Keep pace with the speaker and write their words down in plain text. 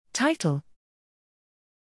Title: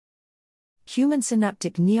 Human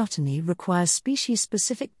synaptic neoteny requires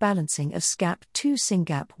species-specific balancing of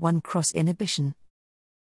SRGAP2-SYNGAP1 cross-inhibition.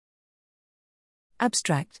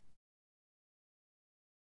 Abstract: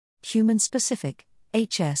 Human-specific,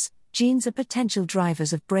 HS, genes are potential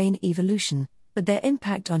drivers of brain evolution, but their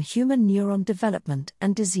impact on human neuron development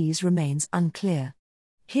and disease remains unclear.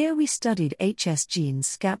 Here we studied HS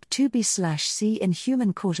genes SRGAP2-B/C in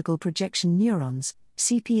human cortical projection neurons,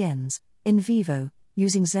 CPNs, in vivo,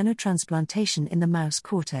 using xenotransplantation in the mouse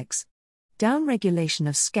cortex. Downregulation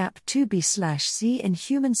of SRGAP2-B/C in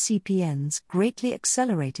human CPNs greatly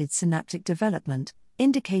accelerated synaptic development,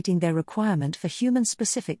 indicating their requirement for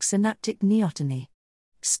human-specific synaptic neoteny.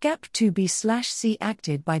 SRGAP2-B/C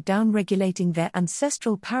acted by downregulating their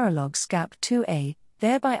ancestral paralog SRGAP2A,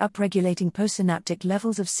 thereby upregulating postsynaptic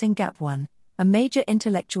levels of SYNGAP1, a major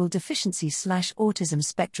intellectual deficiency/autism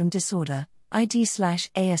spectrum disorder,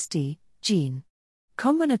 ID/ASD, gene.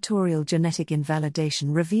 Combinatorial genetic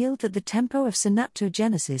invalidation revealed that the tempo of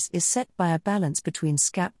synaptogenesis is set by a balance between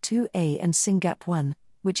SRGAP2A and SYNGAP1,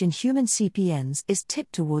 which in human CPNs is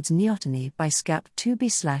tipped towards neoteny by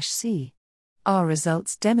SRGAP2-B/C. Our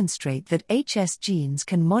results demonstrate that HS genes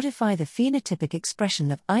can modify the phenotypic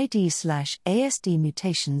expression of ID/ASD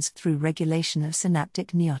mutations through regulation of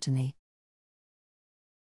synaptic neoteny.